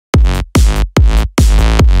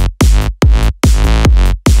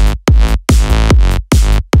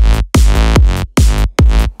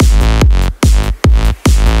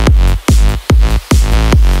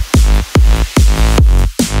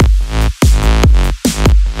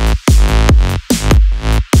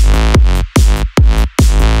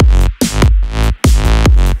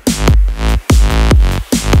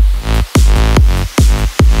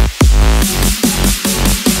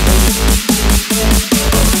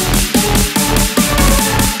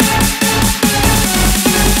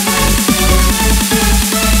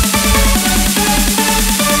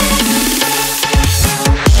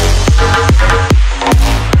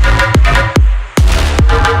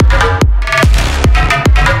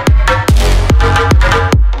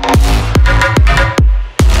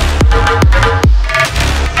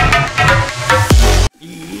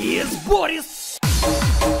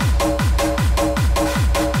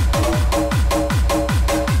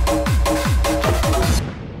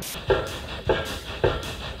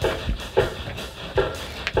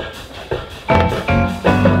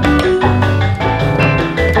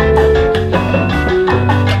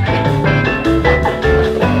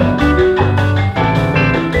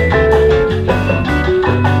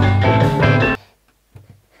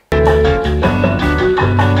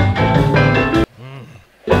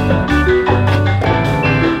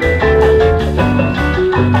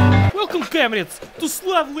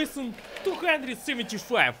Slav lesson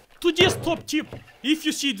 275. Today's top tip: if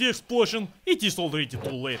you see the explosion, it is already too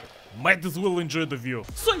late. Might as well enjoy the view.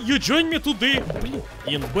 So you join me today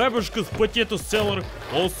in Babushka's potato cellar,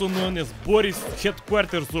 also known as Boris'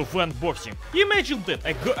 headquarters of unboxing. Imagine that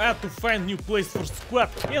I go out to find new place for squad,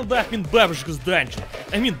 end up in Babushka's dungeon.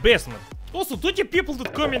 I mean basement. Also, 20 people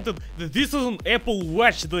that commented that this is an Apple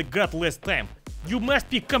Watch that I got last time. You must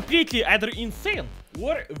be completely either insane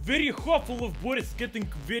or very hopeful of Boris getting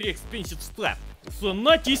very expensive stuff. So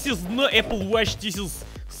no, this is no Apple Watch, this is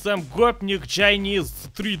some gopnik Chinese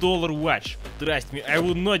 $3 watch. Trust me, I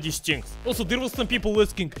will know these things. Also, there was some people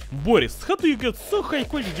asking, Boris, how do you get so high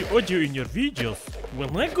quality audio in your videos?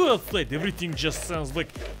 When I go outside, everything just sounds like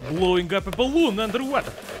blowing up a balloon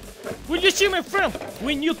underwater. Well, you see, my friend,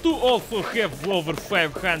 when you too also have over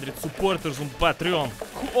 500 supporters on Patreon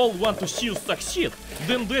who all want to see you succeed,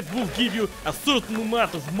 then that will give you a certain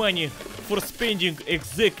amount of money for spending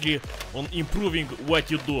exactly on improving what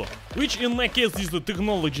you do, which in my case is the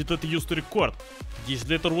technology that I used to record. This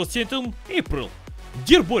letter was sent in April.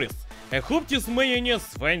 Dear Boris, I hope this mayonnaise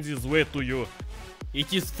finds its way to you.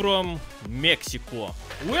 It is from Mexico.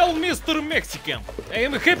 Well, Mr. Mexican, I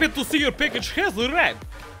am happy to see your package has arrived.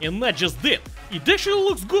 And not just that, it actually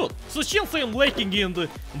looks good. So since I am lacking in the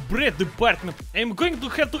bread department, I am going to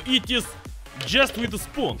have to eat this just with a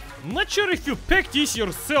spoon. Not sure if you packed this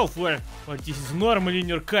yourself or this is normal in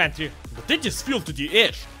your country, but I just feel to the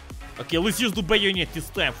edge. Okay, let's use the bayonet this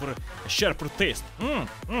time for a sharper taste.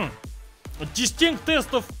 A distinct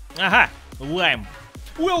taste of, lime.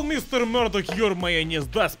 Well, Mr. Murdoch, your mayonnaise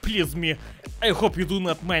does please me. I hope you do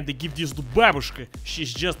not mind I give this to Babushka.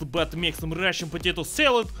 She's just about to make some Russian potato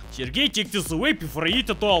salad. Sergey, take this away before I eat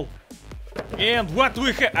it all. And what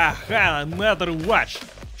we have? Another watch.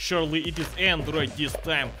 Surely it is Android this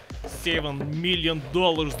time. $7 million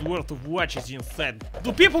worth of watches inside.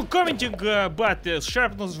 To people commenting about the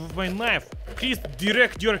sharpness of my knife, please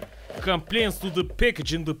direct your complaints to the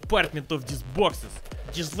packaging department of these boxes.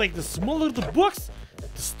 Just like the smaller the box,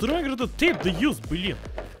 the stronger the tape they use, believe.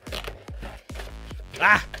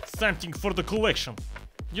 Something for the collection.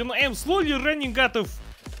 You know, I am slowly running out of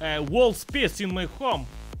wall space in my home,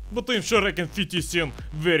 but I'm sure I can fit this in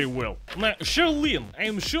very well. Now, Charlene, I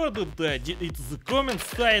am sure that it is a common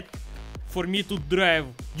sight for me to drive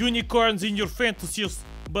unicorns in your fantasies,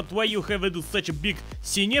 but why you have added such a big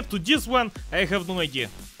synap to this one, I have no idea.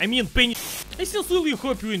 I mean, Penny. I sincerely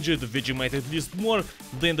hope you enjoyed the Vegemite at least more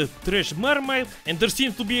than the trash Marmite, and there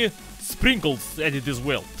seems to be sprinkles added as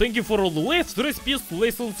well. Thank you for all the laughs, recipes,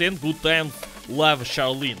 lessons and good times. Love,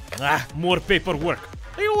 Charlene. More paperwork.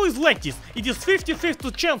 I always like this. It is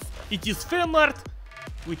 50-50 chance it is fan art,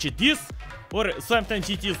 which it is, or sometimes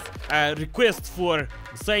it is a request for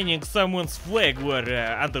signing someone's flag or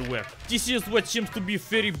underwear. This is what seems to be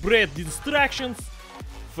fairy bread instructions.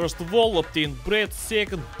 First of all, obtain bread.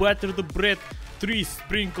 Second, butter the bread. 3,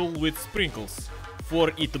 sprinkle with sprinkles.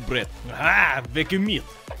 4, eat the bread. Vegemite.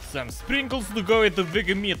 Some sprinkles to go with the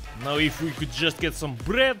Vegemite. Now if we could just get some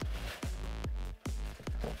bread.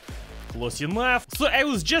 Close enough. So I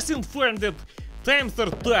was just informed that times are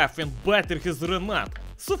tough and butter has run out.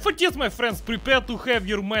 So for this, my friends, prepare to have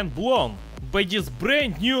your mind blown by this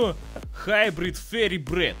brand new hybrid fairy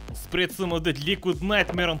bread. Spread some of that liquid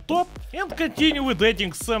nightmare on top and continue with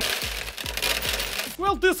adding some.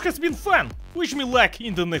 Well, this has been fun. Wish me luck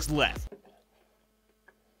in the next life.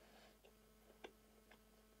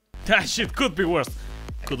 Shit could be worse.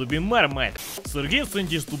 Could have been Marmite. Sergey, send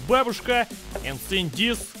this to Babushka and send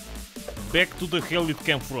this back to the hell it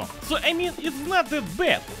came from. So I mean, it's not that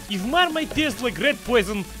bad. If Marmite tastes like red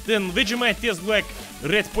poison, then Vegemite tastes like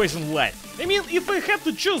red poison light. I mean, if I had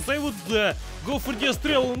to choose, I would go for the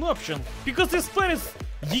Australian option, because as far as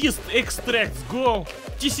yeast extracts go,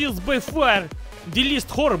 this is by far the least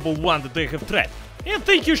horrible one that I have tried. And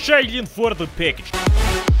thank you, Shailin, for the package.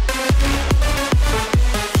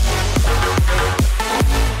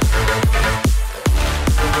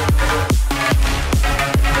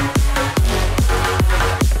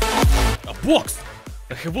 Box!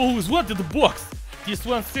 I have always wanted a box. This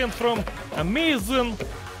one sent from Amazon.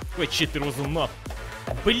 Wait, shit, there was a knot.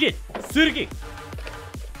 Блять, Sergey!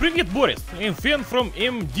 Привет, Boris! I'm fan from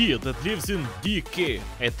MD that lives in DK.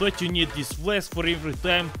 I thought you need this flask for every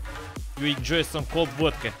time you enjoy some cold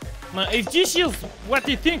vodka. Now, if this is what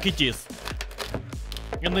I think it is,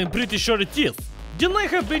 and I'm pretty sure it is, then I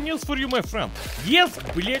have the news for you, my friend. Yes,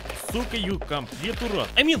 блять, сука, you complete урод.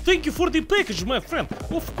 I mean, thank you for the package, my friend.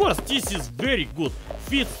 Of course, this is very good.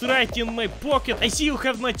 fits right in my pocket. I see you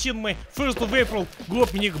have not seen my 1st of April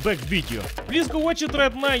Gopnik Back video. Please go watch it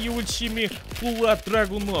right now, you will see me pull a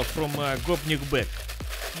Dragunov from Gopnik Back.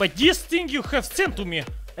 But this thing you have sent to me,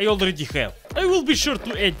 I already have. I will be sure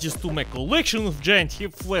to add this to my collection of giant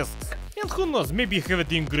hip flasks. And who knows, maybe you have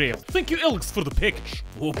it engraved. Thank you, Alex, for the package.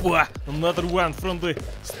 Opa, another one from the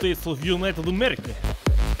States of United America.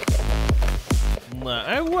 Now,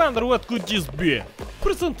 I wonder what could this be.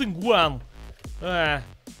 Presenting one.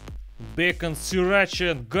 Bacon, sriracha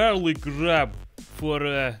and garlic rub for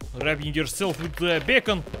rubbing yourself with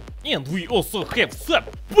bacon. And we also have some,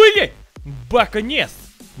 baconess.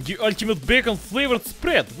 The ultimate bacon flavored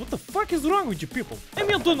spread. What the fuck is wrong with you people? I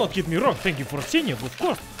mean, do not get me wrong, thank you for saying it, of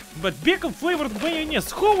course. But bacon flavored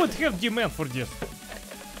mayonnaise, who would have demand for this?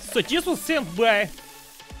 So this was sent by...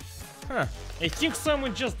 I think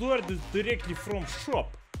someone just ordered it directly from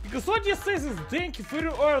shop. Because what this says is thank you for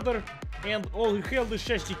your order and all you have the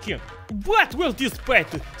Shashlik. But well, despite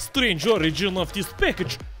the strange origin of this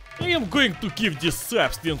package, I am going to give this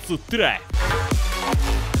substance a try.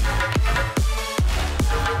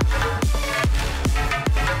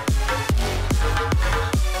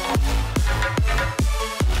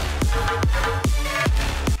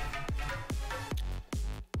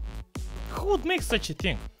 Who would make such a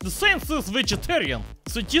thing? The sign says vegetarian,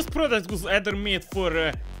 so this product was either made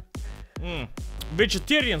for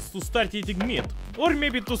vegetarians to start eating meat, or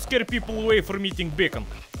maybe to scare people away from eating bacon.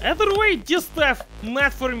 Either way, this stuff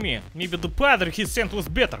not for me. Maybe the powder he sent was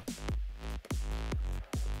better.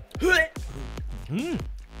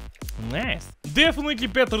 Nice. Definitely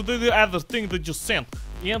better than the other thing that you sent,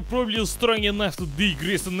 and probably strong enough to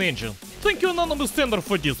degrease an engine. Thank you, anonymous sender,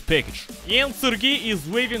 for this package. And Sergey is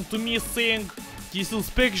waving to me saying, this is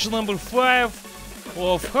package number 5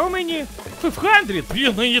 of how many? 500!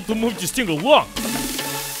 Please, I need to move this thing along.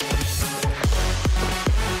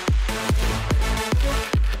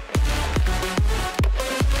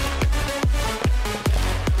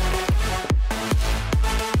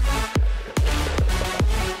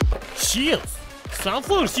 Seeds!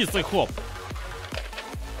 Sunflower seeds, I hope.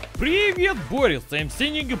 Привет, Boris! I'm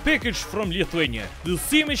sending a package from Lithuania. The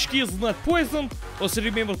semechki is not poisoned. Also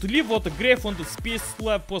remember to leave autograph on the Space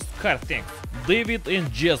Slav postcard, thanks. David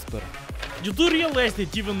and Jasper. You do realize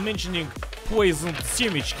that even mentioning poisoned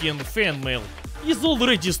semechki in the fan mail is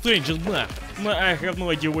already strange enough. Now I have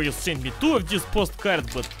no idea why you sent me 2 of these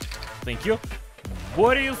postcards, but thank you.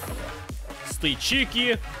 Boris, stay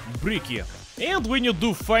cheeky, breeki. And when you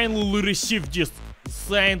do finally receive this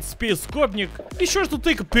signed space Gopnik, be sure to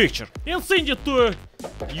take a picture and send it to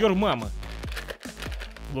your mama.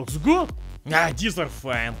 Looks good. These are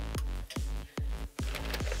fine.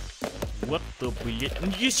 What the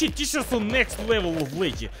блять? You see, this is the next level of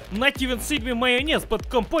lady. Not even send me mayonnaise, but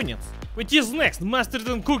components. What is next? Mustard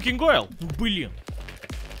and cooking oil? Блин.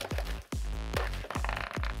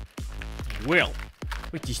 Well,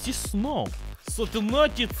 what is this snow? So the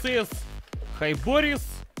note it says, hi Boris,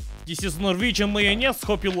 this is Norwegian mayonnaise,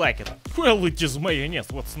 hope you like it. Well, it is mayonnaise,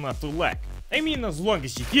 what's not to like? I mean, as long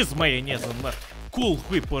as it is mayonnaise and not cool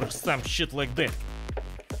whip or some shit like that.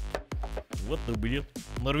 What the блин?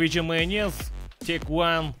 Norwegian mayonnaise, take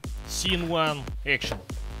 1, scene 1, action.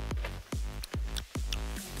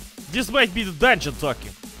 This might be the dungeon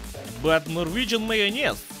talking, but Norwegian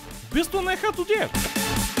mayonnaise, best one I had today.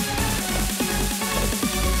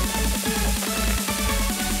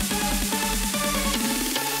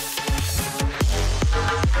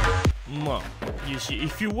 No, you see,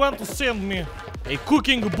 if you want to send me a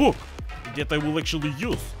cooking book that I will actually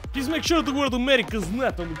use, please make sure the word America is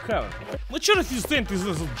not on the cover. Not sure if you sent this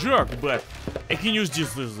as a joke, but I can use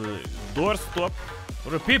this as a doorstop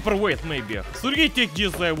or a paperweight maybe. Sergey, take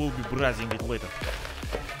this, I will be browsing it later.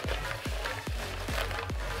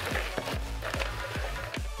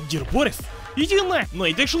 Dear Boris, no,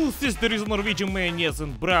 it actually says there is Norwegian mayonnaise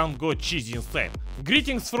and brown goat cheese inside.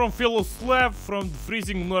 Greetings from fellow Slav from the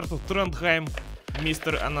freezing north of Trondheim,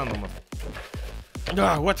 Mr. Anonymous.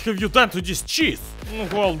 What have you done to this cheese?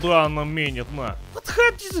 Hold on a minute, man. What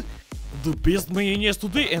happened? The best mayonnaise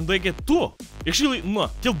today and I get 2. Actually,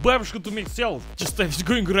 no, tell babushka to make salad, just stuff is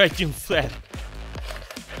going right inside.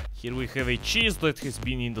 Here we have a cheese that has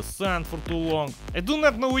been in the sun for too long. I do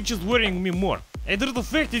not know which is worrying me more. Either the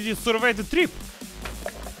fact that it survived the trip,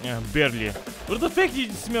 barely, or the fact that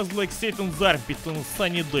it smells like Satan's armpit on a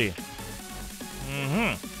sunny day.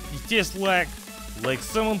 It tastes like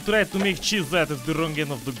someone tried to make cheese out of the wrong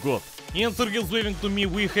end of the goat. And Sergey's waving to me,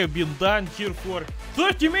 we have been down here for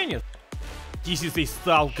 30 minutes. This is a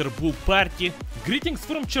stalker bull party. Greetings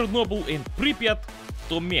from Chernobyl and Pripyat,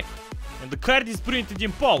 Tomek. And the card is printed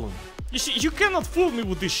in Poland. You see, you cannot fool me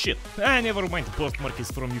with this shit. Never mind, the postmark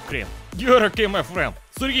is from Ukraine. You're okay, my friend.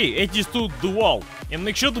 Sergey, add this to the wall. And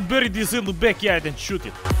make sure to bury this in the backyard and shoot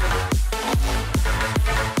it.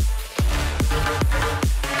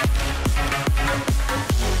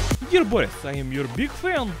 Dear Boris, I am your big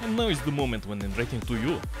fan, and now is the moment when I'm writing to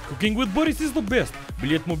you. Cooking with Boris is the best.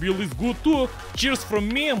 Biletmobil is good too. Cheers from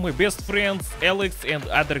me and my best friends Alex and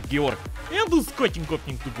other Georg. And the scotching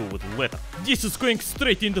opening to go with the letter. This is going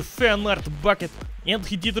straight in the fan art bucket, and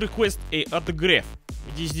he did request a autograph.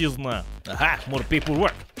 This is now. Aha, more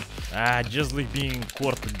paperwork. Just like being in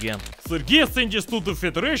court again. Sergey sent this to the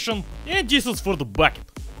Federation, and this is for the bucket.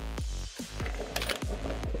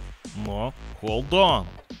 No, hold on.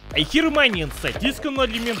 I hear money inside, this can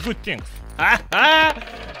only mean good things. Haha!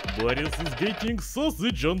 Boris is getting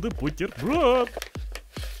sausage on the buterbrot.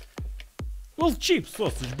 Well, cheap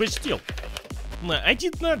sausage, but still. No, I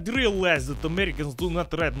did not realize that Americans do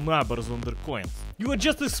not write numbers on their coins. You are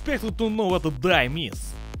just expected to know what a dime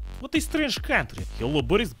is. What a strange country. Hello,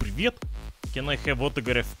 Boris, привет. Can I have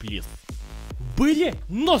autograph, please? Бля,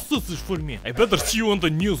 no sausage for me. I better see you on the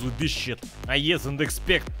news with this shit. Yes, and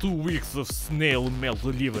expect 2 weeks of snail mail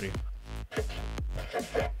delivery.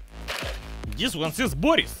 This one says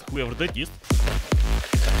Boris, whoever that is.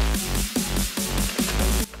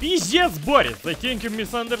 Пиздец, Boris, I think you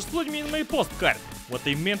misunderstood me in my postcard. What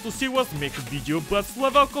I meant to say was make a video about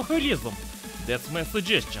Slav alcoholism. That's my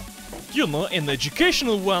suggestion. You know, an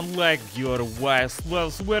educational one like your why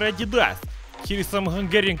Slavs wear Adidas. Here is some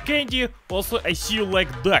Hungarian candy. Also, I see you like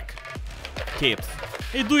duck tapes.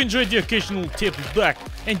 I do enjoy the occasional taped duck,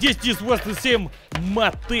 and this was the same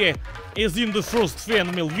mate as in the first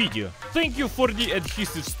fan mail video. Thank you for the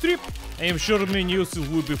adhesive strip. I am sure many uses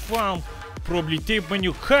will be found. Probably tape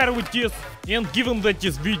menu hard with this, and given that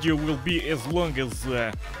this video will be as long as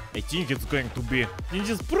I think it's going to be, it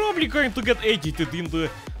is probably going to get edited in the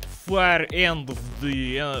far end of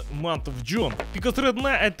the month of June, because right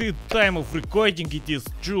now at the time of recording it is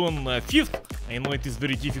June 5th. I know it is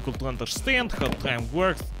very difficult to understand how time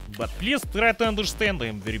works, but please try to understand. I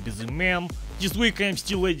am very busy man. This week I am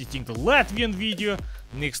still editing the Latvian video.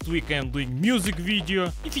 Next week I am doing music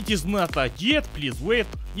video. If it is not out yet, please wait.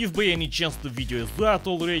 If by any chance the video is out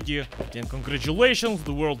already, then congratulations,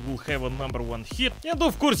 the world will have a #1 hit. And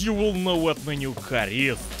of course you will know what my new car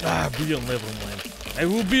is. Блин, never mind. I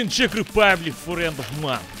will be in Czech Republic for end of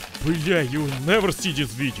month. Бля, you will never see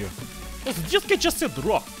this video. Also, this guy just said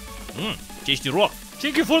rock. Tasty rock.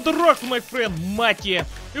 Thank you for the rocks, my friend Mattia.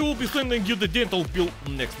 I will be sending you the dental bill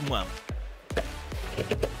next month.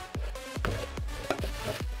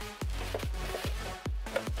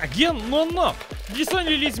 Again? No. This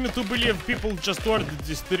only leads me to believe people just ordered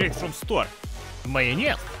this direct from store.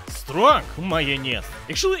 Mayonnaise. Strong mayonnaise.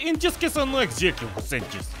 Actually, in this case, I know exactly who sent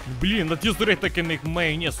this. Блин, at this rate I can make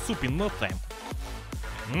mayonnaise soup in no time.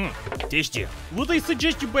 Tasty. Would I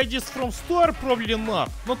suggest you buy this from store? Probably not.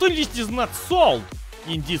 Not only it is not sold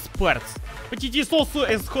in these parts, but it is also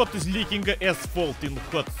as hot as leaking asphalt in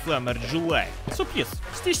hot summer July. So please,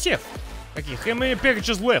 stay safe. Okay, how many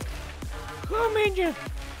packages left? How many?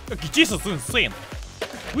 Okay, this is insane.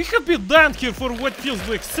 We have been down here for what feels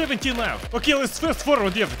like 17 hours. Okay, let's fast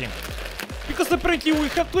forward everything. Because apparently we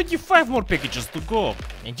have 25 more packages to go.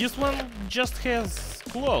 And this one just has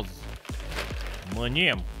clothes. No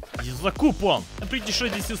name. This is a coupon. I'm pretty sure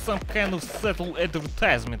this is some kind of subtle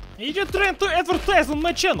advertisement. Are you trying to advertise on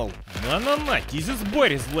my channel? No. This is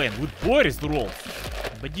Boris Lane with Boris rolls.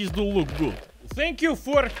 But this do look good. Thank you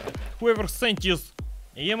for whoever sent this.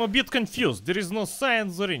 I am a bit confused. There is no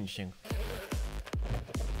signs or anything.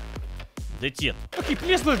 That's it. Okay,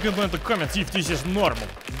 please let me know in the comments if this is normal.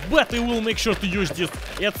 But I will make sure to use this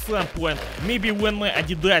at some point. Maybe when my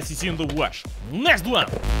Adidas is in the wash. Next one!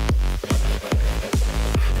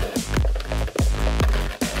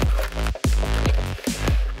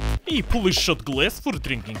 A Polish shot glass for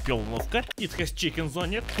drinking Polonovka. It has chickens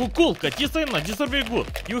on it. Cool, yes I know, these are very good.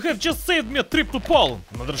 You have just saved me a trip to Poland.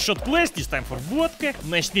 Another shot glass, this time for vodka.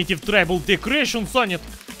 Nice native tribal decorations on it.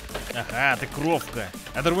 Aha, the krovka.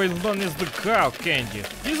 Otherwise known as the cow candy.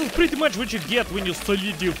 This is pretty much what you get when you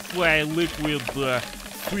solidify liquid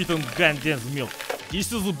sweetened condensed milk.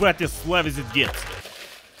 This is about as Slav as it gets.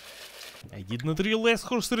 I did not realize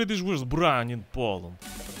horseradish was brown in Poland.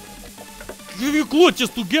 Have you clothes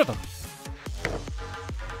just together?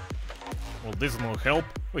 Well, this no help.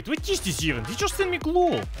 Wait, what is this even? Did you just send me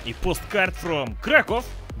glue? A postcard from Krakow.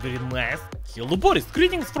 Very nice. Hello Boris,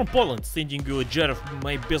 greetings from Poland. Sending you a jar of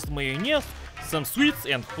my best mayonnaise, some sweets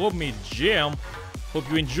and homemade jam. Hope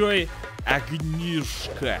you enjoy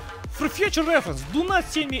Agnieszka. For future reference, do not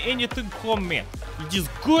send me anything homemade. It is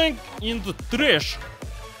going in the trash.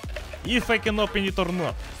 If I can open it or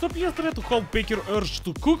not. So please try to hold back your urge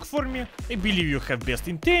to cook for me. I believe you have best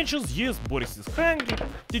intentions. Yes, Boris is hungry.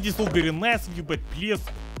 It is all very nice of you, but please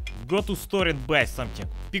go to store and buy something.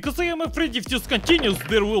 Because I am afraid if this continues,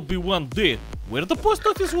 there will be one day where the post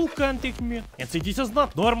office will contact me and say this is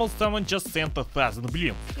not normal, someone just sent 1,000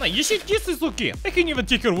 blimps. Now you see, this is okay. I can even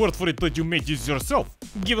take your word for it that you made this yourself,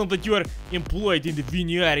 given that you are employed in the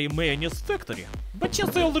Vignari mayonnaise factory. But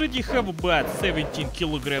since I already have about 17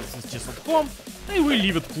 kilograms of this at home, I will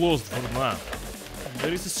leave it closed for now.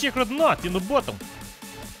 There is a secret note in the bottom.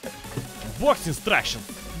 Box instructions.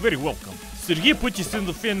 Very welcome. Sergey put this in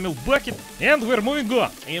the fan mail bucket, and we're moving on.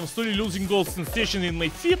 I am slowly losing all sensation in my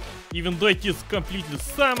feet, even though it is completely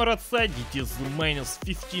summer outside, it is minus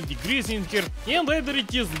 15 degrees in here, and either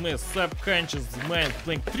it is my subconscious mind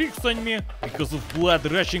playing tricks on me because of blood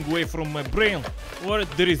rushing away from my brain, or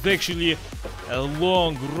there is actually a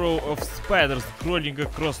long row of spiders crawling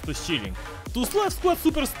across the ceiling. To Slav Squad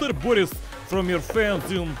Superstar Boris from your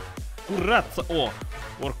fans in Kuratsa or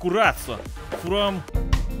Kuratsa from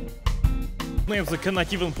names I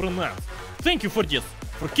cannot even pronounce. Thank you for this,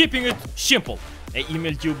 for keeping it simple. I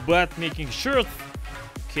emailed you about making shirts.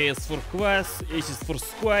 K is for Kvass, S is for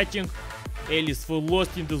squatting, L is for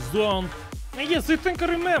lost in the zone. And yes, I think I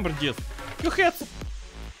remember this. You had some...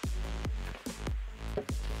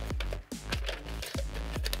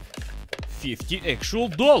 $50 actual.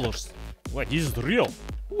 What, this is real?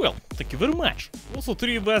 Well, thank you very much. Also,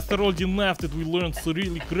 3 of us are old enough that we learned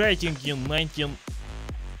Cyrillic writing in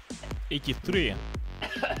 1983.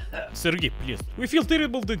 Sergey, please. We feel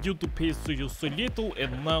terrible that you to pay you so little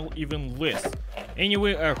and now even less.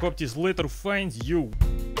 Anyway, I hope this letter finds you.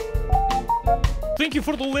 Thank you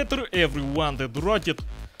for the letter, everyone that wrote it.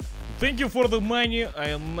 Thank you for the money. I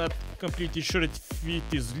am not completely sure if it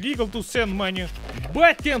is legal to send money,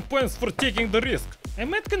 but 10 points for taking the risk. I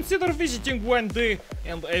might consider visiting one day,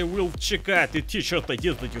 and I will check out the t-shirt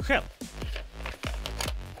ideas that you have.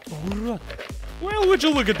 Alright. Well, would you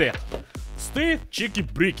look at that? Stay, cheeky,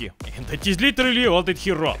 breeki. And that is literally all that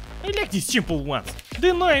he wrote. I like these simple ones.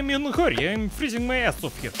 They know I'm in a hurry, I'm freezing my ass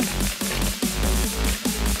off here.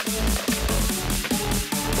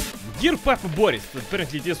 Dear Papa Boris,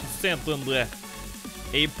 apparently this was sent on the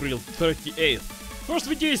April 38th. First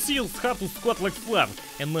video I see is how to squat like Slav,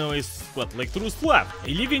 and now I squat like true Slav. I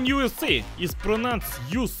live in USA, is pronounced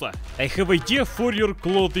USA. I have idea for your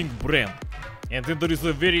clothing brand. And then there is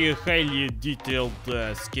a very highly detailed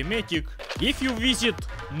schematic. If you visit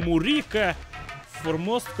Murica, for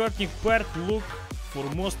most cooking part look for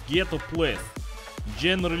most ghetto place.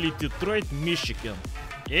 Generally Detroit, Michigan.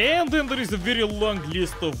 And then there is a very long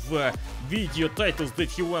list of video titles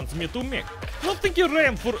that he wants me to make. Well, thank you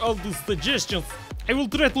Ryan for all these suggestions. I will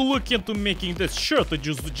try to look into making that shirt that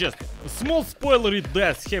you suggested. A small spoiler, it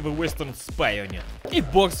does have a western spy on it. A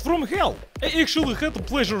box from hell! I actually had the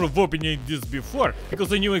pleasure of opening this before,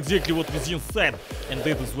 because I knew exactly what was inside, and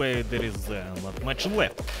that is why there is not much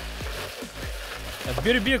left. A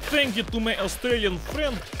very big thank you to my Australian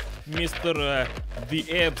friend, Mr.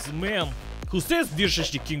 The Abs Man, who says, Dear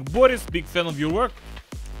Shashlik King Boris, big fan of your work.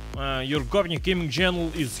 Your government gaming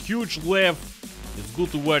channel is huge, laugh. It's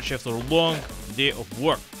good to watch after a long day of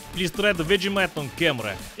work. Please try the Vegemite on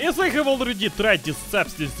camera. As I have already tried this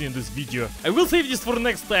substance in this video, I will save this for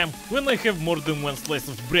next time when I have more than one slice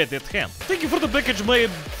of bread at hand. Thank you for the package, my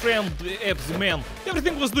friend Abs Man.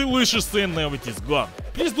 Everything was delicious and now it is gone.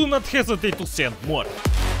 Please do not hesitate to send more.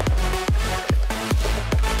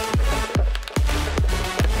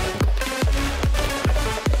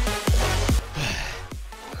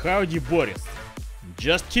 Howdy Boris.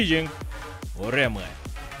 Just kidding. Or am I?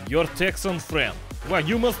 Your Texan friend. Wow,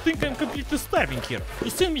 you must think I'm completely starving here.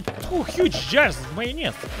 You sent me 2 huge jars of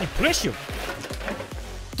mayonnaise. Impressive.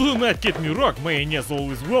 Do not get me wrong, mayonnaise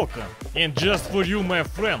always welcome. And just for you, my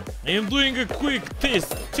friend, I am doing a quick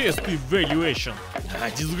test evaluation.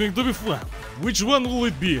 This is going to be fun. Which one will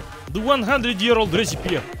it be? The 100-year-old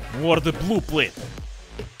recipe or the blue plate?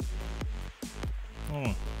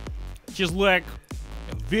 It is like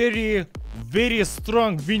a very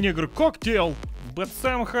strong vinegar cocktail, but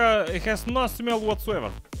somehow it has no smell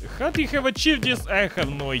whatsoever. How they have achieved this, I have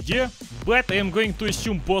no idea, but I am going to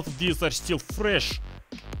assume both of these are still fresh.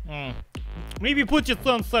 Maybe put it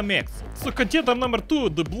on some eggs. So contender number 2,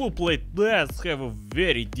 the blue plate does have a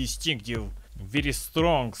very distinctive, very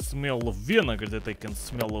strong smell of vinegar that I can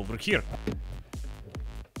smell over here.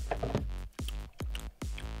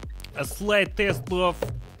 A slight taste of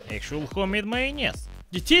actual homemade mayonnaise.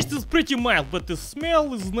 The taste is pretty mild, but the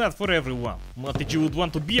smell is not for everyone. Not that you would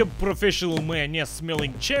want to be a professional mayonnaise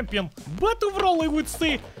smelling champion, but overall I would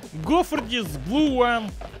say go for this blue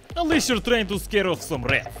one, unless you're trying to scare off some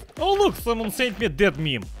rats. Oh look, someone sent me that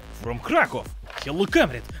meme from Krakow. Hello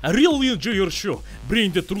comrade, I really enjoy your show.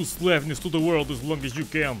 Bring the true Slavness to the world as long as you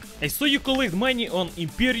can. I saw you collect money on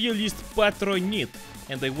imperialist patronit,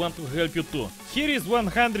 and I want to help you too. Here is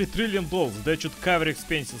 $100 trillion that should cover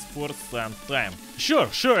expenses for some time.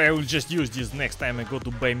 Sure, I will just use this next time I go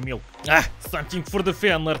to buy milk. Ah, something for the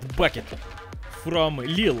fan art bucket. From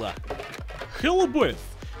Lila. Hello boys,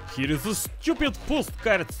 here is a stupid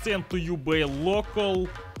postcard sent to you by a local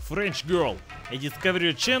French girl. I discovered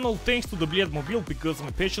your channel thanks to the Breekmobile because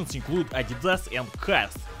my passions include Adidas and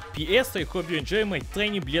cars. P.S. I hope you enjoy my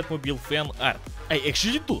tiny Breekmobile fan art. I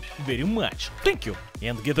actually do, very much. Thank you.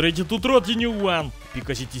 And get ready to draw the new one,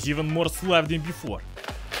 because it is even more Slav than before.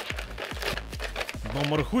 No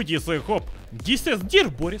more hoodies, I hope. This says, Dear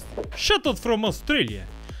Boris, shout out from Australia.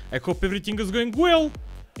 I hope everything is going well.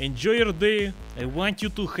 Enjoy your day. I want you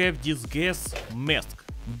to have this gas mask.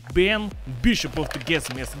 Ben, Bishop of the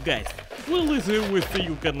gas mask guys. Well, as I always say,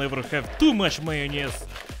 you can never have too much mayonnaise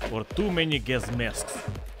or too many gas masks.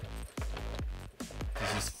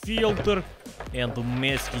 This is filter and the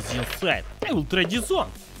mask is inside. I will try this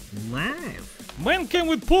on. Nice. Mine came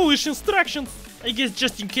with Polish instructions. I guess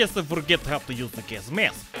just in case I forget how to use the gas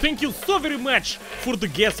mask. Thank you so very much for the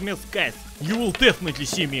gas mask guys. You will definitely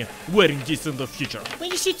see me wearing this in the future. Now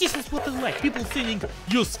you see, this is what I like, people sending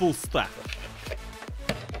useful stuff.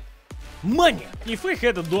 Money! If I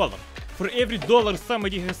had $1 for every dollar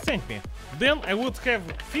somebody has sent me, then I would have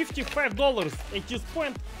 $55 at this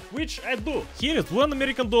point, which I do. Here is $1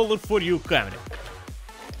 American for you, comrade.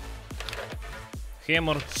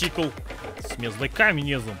 Hammer, sickle, smells like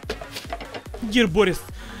communism. Dear Boris,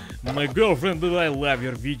 my girlfriend and I love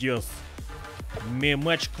your videos. May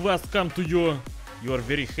much kvass come to you. You are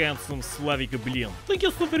very handsome, Slavic Blin. Thank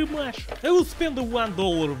you so very much. I will spend the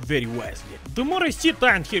 $1 very wisely. The more I sit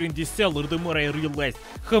down here in this cellar, the more I realize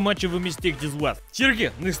how much of a mistake this was.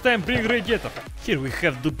 Sergey, next time bring radiator. Here we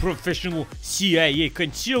have the professional CIA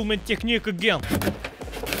concealment technique again.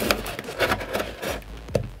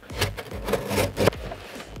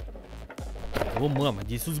 Oh mama,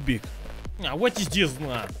 this is big. Now what is this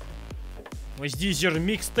now? Was this your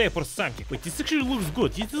mixtape or something? But this actually looks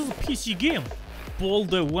good. This is a PC game.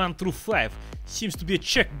 Polder 1 through 5. Seems to be a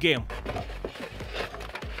check game.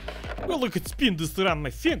 Well, I could spin this around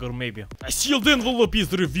my finger, maybe. A sealed envelope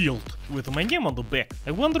is revealed, with my name on the back.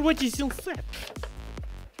 I wonder what is inside.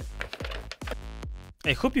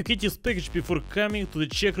 I hope you get this package before coming to the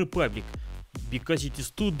Czech Republic, because it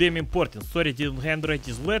is too damn important. Sorry I didn't handwrite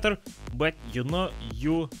this letter, but you know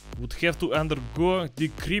you would have to undergo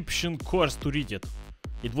decryption course to read it.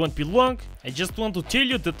 It won't be long. I just want to tell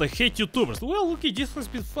you that I hate YouTubers. Well, okay, this has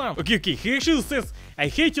been fun. Okay, he actually says, I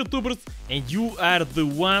hate YouTubers and you are the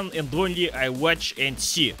one and only I watch and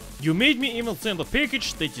see. You made me even send a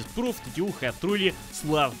package that is proof that you have truly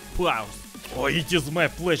Slav powers. Oh, it is my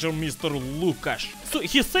pleasure, Mr. Lukash. So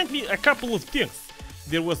he sent me a couple of things.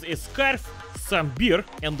 There was a scarf, some beer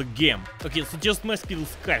and a game. Okay, so just must be the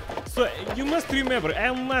scarf. So you must remember,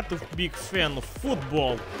 I'm not a big fan of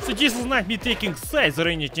football. So this is not me taking sides or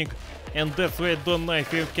anything. And that's why I don't know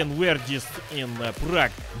if I can wear this in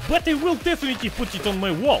Prague. But I will definitely put it on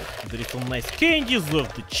my wall. There is some nice candies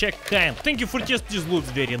of the Czech kind. Thank you for this, this looks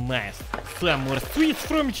very nice. Some more sweets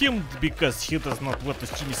from him, because he does not want to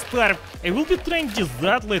see me starve. I will be trying this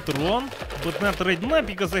out later on, but not right now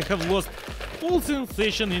because I have lost all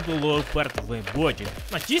sensation in the lower part of my body.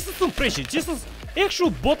 Now this is impressive, this is actual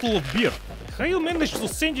bottle of beer. How you managed to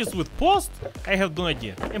send this with post? I have no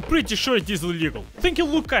idea. I'm pretty sure it is illegal. Thank you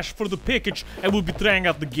Lukash for the package. I will be trying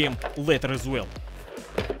out the game later as well.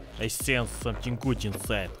 I sense something good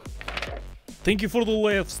inside. Thank you for the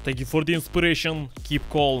laughs, thank you for the inspiration. Keep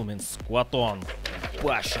calm and squat on.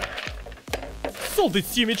 Pasha. Salted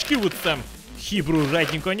semechki with some Hebrew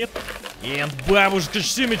writing on it. And babushka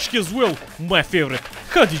semechki as well, my favorite.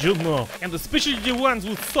 How did you know? And especially the ones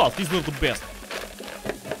with salt, these are the best.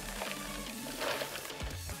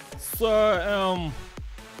 So,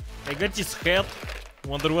 I got this hat.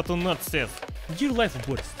 Wonder what the note says. Dear Life of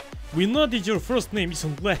Boris, we know that your first name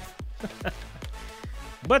isn't Life.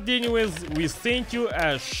 But anyways, we sent you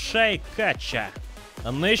a Shaikacha,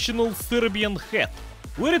 a national Serbian hat.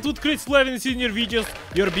 Wear it with great Slaviness in your videos.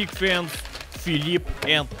 Your big fans, Philip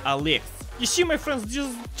and Alex. You see my friends,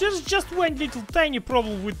 there's just one little tiny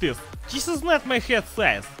problem with this. This is not my head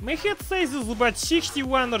size. My head size is about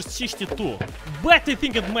 61 or 62. But I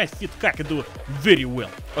think it might fit Kakadu very well.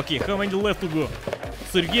 Okay, how many left to go?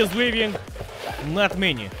 Sergey is waving. Not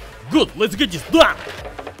many. Good, let's get this done!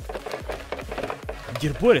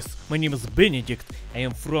 Dear Boris, my name is Benedict. I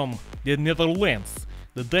am from the Netherlands.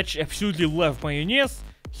 The Dutch absolutely love mayonnaise.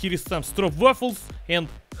 Here is some stroopwafels and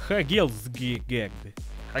hagelsgag.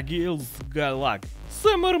 Hagelsgalag.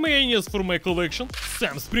 Some more mayonnaise for my collection.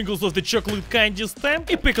 Some sprinkles of the chocolate candy stem.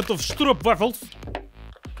 A packet of stroopwafels.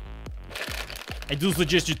 I do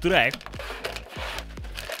suggest you try.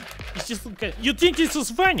 You think this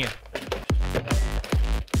is funny?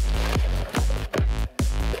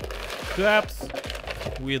 Cups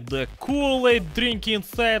with the Kool-Aid drink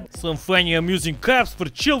inside. Some funny amusing cups for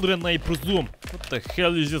children, I presume. What the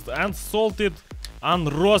hell is this? Unsalted,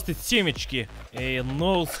 unroasted semechki. A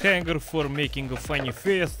nose hanger for making a funny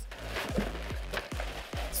face.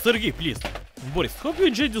 Sergey, please. Boris, hope you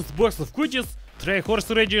enjoyed this box of cookies. Try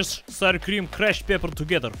horseradish, sour cream, crushed pepper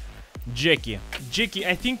together. Jackie. Jackie,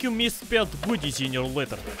 I think you misspelled goodies in your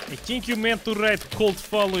letter. I think you meant to write cold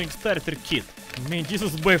following starter kit. Man, this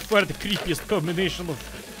is by far the creepiest combination of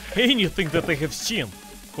anything that I have seen.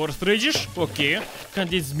 Horseradish, okay.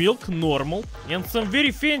 Condensed milk, normal. And some very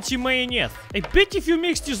fancy mayonnaise. I bet if you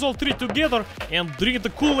mix these all three together and drink the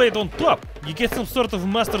Kool-Aid on top, you get some sort of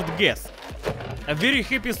mustard gas. A very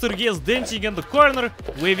happy Sergey is dancing in the corner,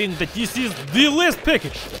 waving that this is the last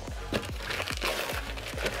package.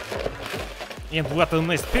 And what a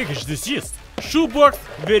nice package this is. Shoebox,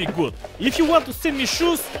 very good. If you want to send me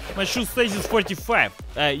shoes, my shoe size is 45.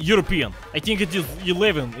 European. I think it is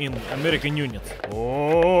 11 in American units.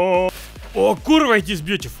 Oh, kurva, it is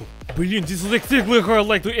beautiful. Блин, this is exactly how I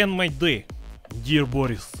like to end my day. Dear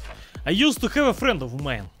Boris, I used to have a friend of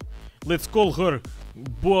mine. Let's call her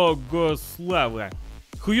Bogoslava,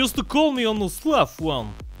 who used to call me on a Slav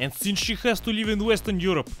one. And since she has to live in Western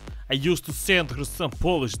Europe, I used to send her some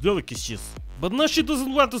Polish delicacies. But now she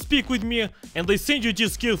doesn't want to speak with me, and I send you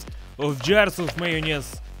this gift of jars of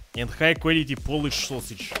mayonnaise and high quality Polish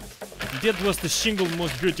sausage. That was the single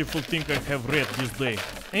most beautiful thing I have read this day.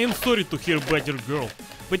 I am sorry to hear about your girl,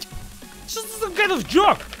 but this is some kind of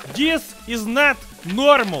joke. This is not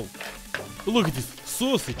normal. Look at this,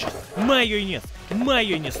 sausage, mayonnaise,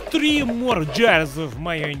 mayonnaise, 3 more jars of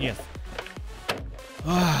mayonnaise.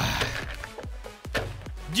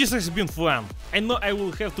 This has been fun. I know I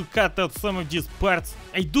will have to cut out some of these parts.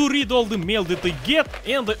 I do read all the mail that I get,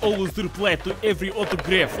 and I always reply to every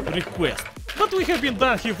autograph request. But we have been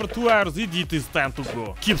done here for 2 hours, it is time to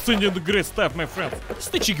go. Keep sending the great stuff, my friends.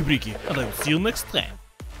 Stay cheeky breeky, and I will see you next time.